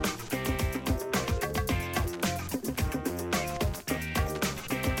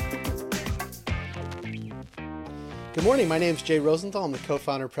Good morning. My name is Jay Rosenthal. I'm the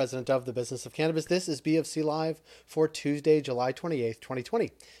co-founder and president of the Business of Cannabis. This is BFC Live for Tuesday, July 28th,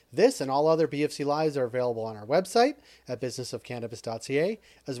 2020. This and all other BFC Lives are available on our website at businessofcannabis.ca,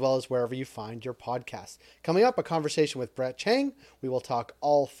 as well as wherever you find your podcasts. Coming up, a conversation with Brett Chang. We will talk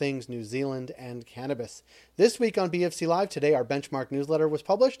all things New Zealand and cannabis. This week on BFC Live, today our benchmark newsletter was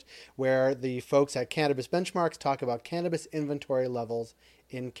published, where the folks at Cannabis Benchmarks talk about cannabis inventory levels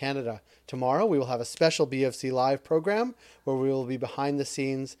in Canada. Tomorrow, we will have a special BFC Live program where we will be behind the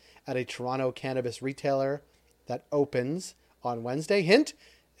scenes at a Toronto cannabis retailer that opens on Wednesday. Hint,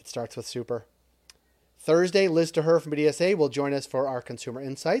 it starts with super. Thursday, Liz DeHer from BDSA will join us for our consumer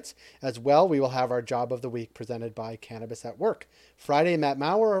insights. As well, we will have our job of the week presented by Cannabis at Work. Friday, Matt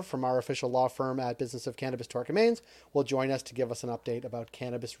Maurer from our official law firm at Business of Cannabis, Torque and Mains, will join us to give us an update about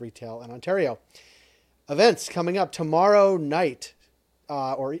cannabis retail in Ontario. Events coming up tomorrow night.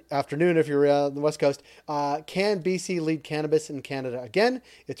 Or afternoon if you're on the West Coast, Can BC Lead Cannabis in Canada again?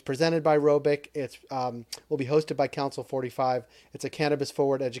 It's presented by Robic. It's will be hosted by Council 45. It's a cannabis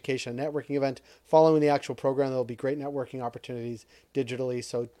forward education and networking event. Following the actual program, there will be great networking opportunities digitally,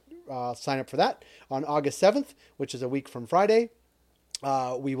 so sign up for that. On August 7th, which is a week from Friday,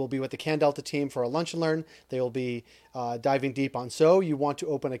 we will be with the Can Delta team for a lunch and learn. They will be diving deep on So You Want to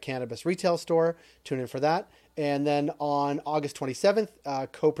Open a Cannabis Retail Store. Tune in for that. And then on August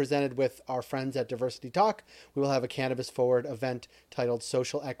 27th, co-presented with our friends at Diversity Talk, we will have a Cannabis Forward event titled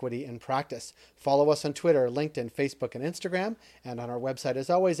Social Equity in Practice. Follow us on Twitter, LinkedIn, Facebook, and Instagram, and on our website, as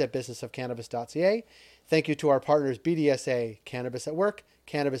always, at businessofcannabis.ca. Thank you to our partners BDSA, Cannabis at Work,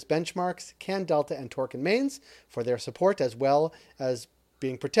 Cannabis Benchmarks, Can Delta, and Torque and Mains for their support, as well as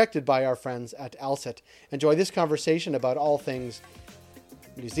being protected by our friends at Alcit. Enjoy this conversation about all things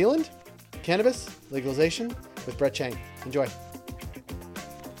New Zealand, cannabis, legalization with Brett Chang. Enjoy.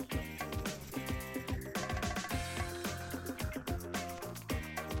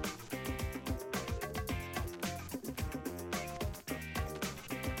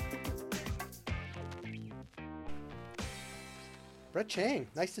 Brett Chang,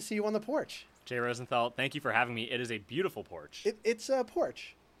 nice to see you on the porch. Jay Rosenthal, thank you for having me. It is a beautiful porch. It's a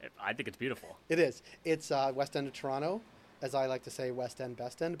porch. I think it's beautiful. It is. It's West End of Toronto. As I like to say, West End,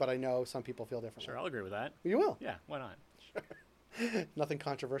 Best End, but I know some people feel differently. Sure, I'll agree with that. You will? Yeah, why not? Sure. Nothing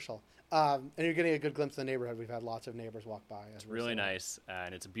controversial. And you're getting a good glimpse of the neighborhood. We've had lots of neighbors walk by. It's really nice,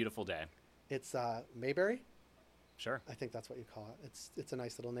 and it's a beautiful day. It's Mayberry? Sure. I think that's what you call it. It's a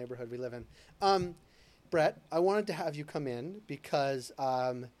nice little neighborhood we live in. Brett, I wanted to have you come in because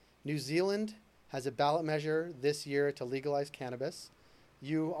New Zealand has a ballot measure this year to legalize cannabis.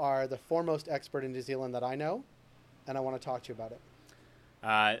 You are the foremost expert in New Zealand that I know, and I want to talk to you about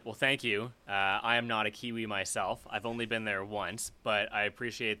it. Well, thank you. I am not a Kiwi myself. I've only been there once, but I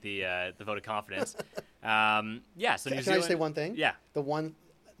appreciate the vote of confidence. Yeah. So New Zealand. Can I just say one thing? Yeah.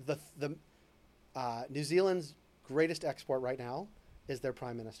 New Zealand's greatest export right now is their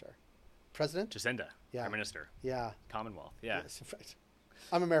prime minister, President Jacinda. Yeah. Prime Minister. Yeah. Commonwealth. Yeah. Yes, right.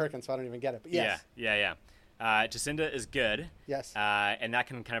 I'm American, so I don't even get it. But yes. Yeah. Jacinda is good. Yes. And that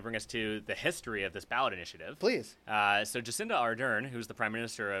can kind of bring us to the history of this ballot initiative. Please. So Jacinda Ardern, who's the Prime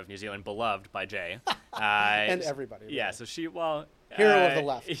Minister of New Zealand, beloved by Jay. And everybody. Really. Yeah, so she, hero of the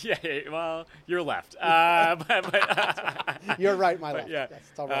left. Yeah, well, you're left. You're right, my left. Yeah. Yes,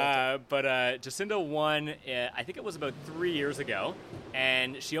 it's all relative. But Jacinda won, I think it was about 3 years ago,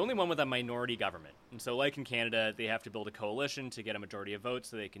 and she only won with a minority government. And so like in Canada, they have to build a coalition to get a majority of votes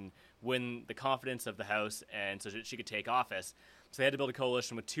so they can win the confidence of the House and so that she could take office. So they had to build a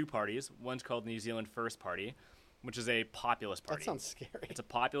coalition with two parties. One's called New Zealand First Party, which is a populist party. That sounds scary. It's a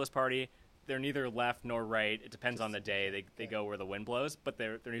populist party. They're neither left nor right. It depends on the day. They go where the wind blows, but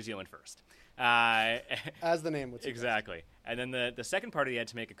they're New Zealand first. As the name would suggest. Exactly. And then the second party they had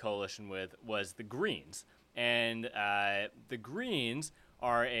to make a coalition with was the Greens. And the Greens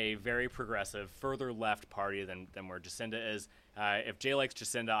are a very progressive, further left party than where Jacinda is. If Jay likes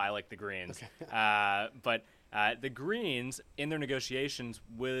Jacinda, I like the Greens. Okay. But the Greens, in their negotiations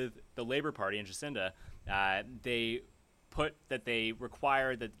with the Labour Party and Jacinda, they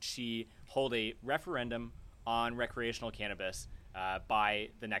require that she hold a referendum on recreational cannabis by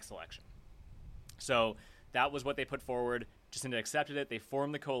the next election. So that was what they put forward. Jacinda accepted it. They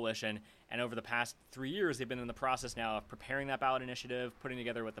formed the coalition. And over the past 3 years, they've been in the process now of preparing that ballot initiative, putting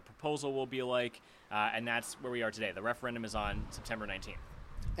together what the proposal will be like. And that's where we are today. The referendum is on September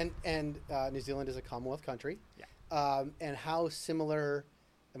 19th. And New Zealand is a Commonwealth country. Yeah. And how similar,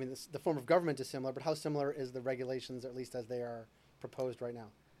 I mean, the form of government is similar, but how similar is the regulations, at least as they are proposed right now?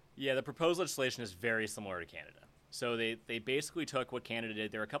 Yeah, the proposed legislation is very similar to Canada. So they basically took what Canada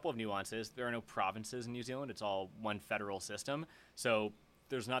did. There are a couple of nuances. There are no provinces in New Zealand. It's all one federal system. So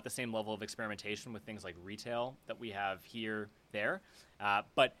there's not the same level of experimentation with things like retail that we have here, there.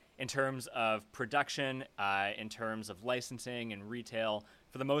 But in terms of production, in terms of licensing and retail,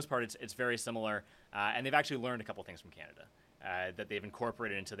 for the most part, it's very similar. And they've actually learned a couple things from Canada that they've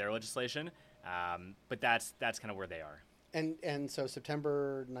incorporated into their legislation. But that's kind of where they are. And so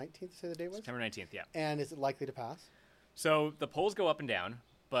September 19th, say the date was? September 19th, yeah. And is it likely to pass? So the polls go up and down,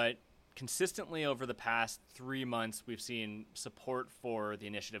 but consistently over the past 3 months, we've seen support for the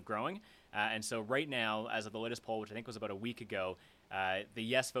initiative growing. And so right now, as of the latest poll, which I think was about a week ago, the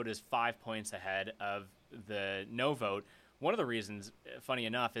yes vote is 5 points ahead of the no vote. One of the reasons, funny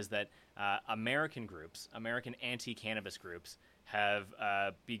enough, is that American groups, American anti-cannabis groups, have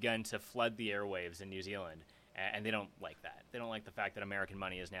begun to flood the airwaves in New Zealand. And they don't like that. They don't like the fact that American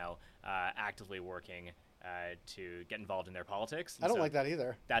money is now actively working to get involved in their politics. And I don't like that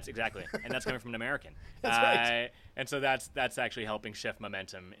either. That's exactly, and that's coming from an American. That's right. And so that's actually helping shift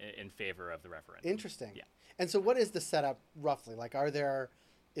momentum in favor of the referendum. Interesting. Yeah. And so what is the setup roughly? Like,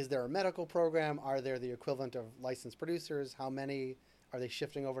 is there a medical program? Are there the equivalent of licensed producers? How many? Are they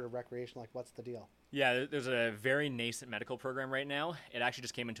shifting over to recreational? Like, what's the deal? Yeah, there's a very nascent medical program right now. It actually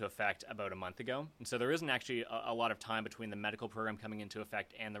just came into effect about a month ago. And so there isn't actually a lot of time between the medical program coming into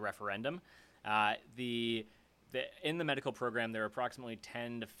effect and the referendum. In the medical program, there are approximately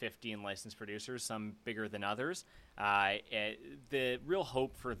 10 to 15 licensed producers, some bigger than others. The real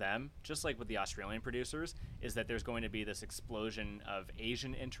hope for them, just like with the Australian producers, is that there's going to be this explosion of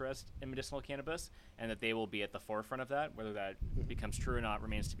Asian interest in medicinal cannabis, and that they will be at the forefront of that. Whether that becomes true or not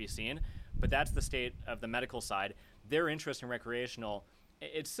remains to be seen. But that's the state of the medical side. Their interest in recreational,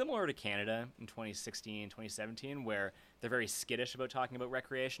 it's similar to Canada in 2016, 2017, where they're very skittish about talking about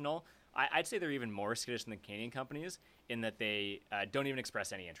recreational. I'd say they're even more skittish than the Canadian companies in that they don't even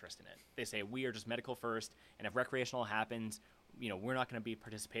express any interest in it. They say, we are just medical first, and if recreational happens, we're not going to be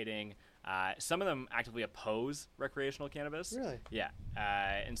participating. Some of them actively oppose recreational cannabis. Really? Yeah.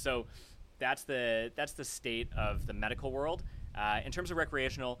 And so that's the state of the medical world. In terms of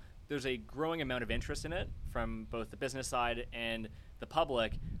recreational, there's a growing amount of interest in it from both the business side and the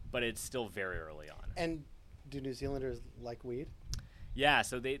public, but it's still very early on. And do New Zealanders like weed? Yeah,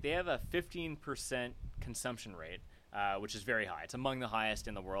 so they have a 15% consumption rate, which is very high. It's among the highest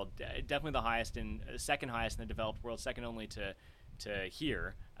in the world. Definitely the second highest in the developed world, second only to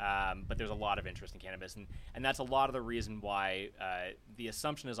here. But there's a lot of interest in cannabis, and that's a lot of the reason why the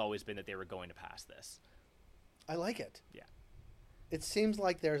assumption has always been that they were going to pass this. I like it. Yeah. It seems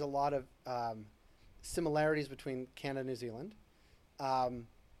like there's a lot of similarities between Canada and New Zealand. And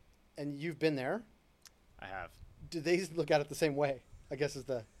you've been there. I have. Do they look at it the same way? I guess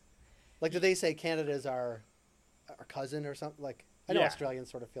do they say Canada is our cousin or something? Like, I know Yeah. Australians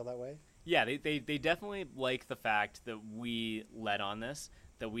sort of feel that way. Yeah, they definitely like the fact that we led on this,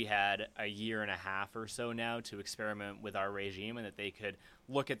 that we had a year and a half or so now to experiment with our regime, and that they could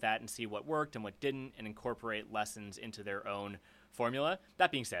look at that and see what worked and what didn't and incorporate lessons into their own formula.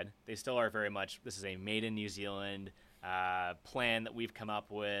 That being said, they still are very much, this is a made in New Zealand plan that we've come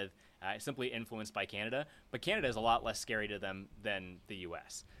up with, simply influenced by Canada. But Canada is a lot less scary to them than the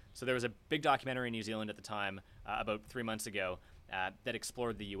U.S. So there was a big documentary in New Zealand at the time, about 3 months ago, that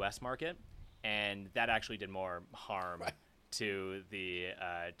explored the U.S. market, and that actually did more harm to the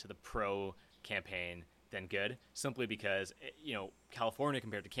pro campaign than good, simply because California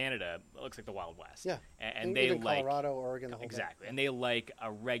compared to Canada looks like the Wild West. Yeah, and they even like Colorado, Oregon, the whole exactly, bit. and they like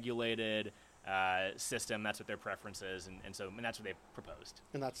a regulated system. That's what their preference is, and that's what they proposed.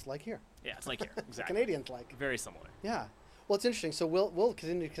 And that's like here. Yeah, it's like here, The exactly. Canadians like. Very similar. Yeah. Well, it's interesting. So we'll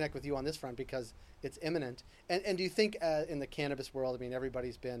continue to connect with you on this front because it's imminent. And do you think in the cannabis world, I mean,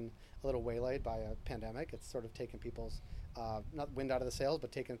 everybody's been a little waylaid by a pandemic. It's sort of taken people's, not wind out of the sails,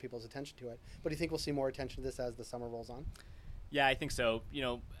 but taken people's attention to it. But do you think we'll see more attention to this as the summer rolls on? Yeah, I think so.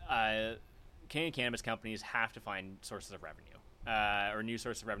 Canadian cannabis companies have to find sources of revenue, or new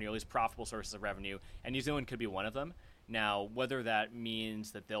sources of revenue, at least profitable sources of revenue, and New Zealand could be one of them. Now, whether that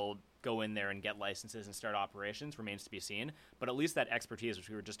means that they'll go in there and get licenses and start operations remains to be seen, but at least that expertise, which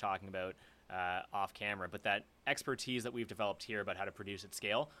we were just talking about off camera, but that expertise that we've developed here about how to produce at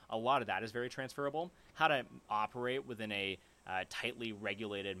scale, a lot of that is very transferable. How to operate within a tightly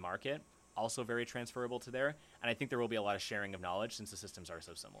regulated market, also very transferable to there, and I think there will be a lot of sharing of knowledge since the systems are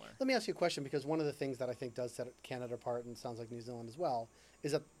so similar. Let me ask you a question, because one of the things that I think does set Canada apart, and sounds like New Zealand as well,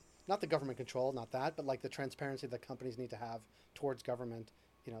 is that not the government control, not that, but like the transparency that companies need to have towards government,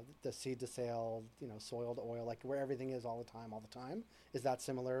 the seed to sale, soil to oil, like where everything is all the time. Is that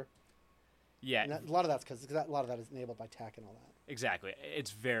similar? Yeah. And a lot of that's because a lot of that is enabled by tech and all that. Exactly.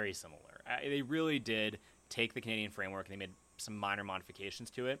 It's very similar. They really did take the Canadian framework and they made some minor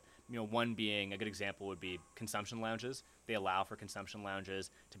modifications to it. One being a good example would be consumption lounges. They allow for consumption lounges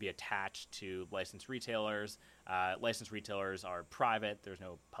to be attached to licensed retailers. Licensed retailers are private. There's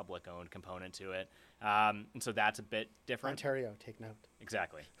no public-owned component to it. And so that's a bit different. Ontario, take note.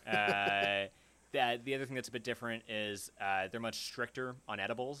 Exactly. The other thing that's a bit different is they're much stricter on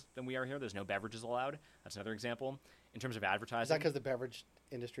edibles than we are here. There's no beverages allowed. That's another example. In terms of advertising. Is that because the beverage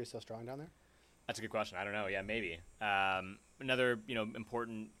industry is so strong down there? That's a good question. I don't know. Yeah, maybe. Another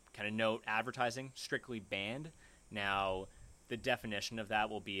important kind of note: advertising strictly banned. Now, the definition of that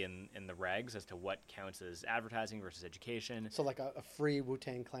will be in the regs as to what counts as advertising versus education. So, like a free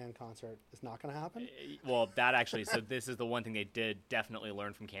Wu-Tang Clan concert is not going to happen? Well, that actually. So this is the one thing they did definitely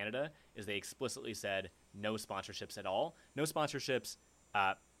learn from Canada is they explicitly said no sponsorships at all. No sponsorships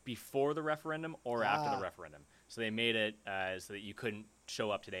before the referendum or after the referendum. So they made it so that you couldn't show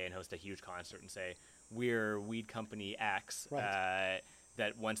up today and host a huge concert and say, we're Weed Company X, Right.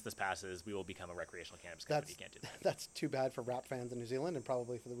 that once this passes, we will become a recreational cannabis company. You can't do that. That's too bad for rap fans in New Zealand and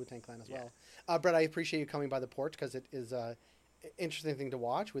probably for the Wu-Tang Clan as well. Brett, I appreciate you coming by the porch because it is an interesting thing to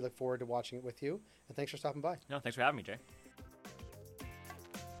watch. We look forward to watching it with you. And thanks for stopping by. No, thanks for having me, Jay.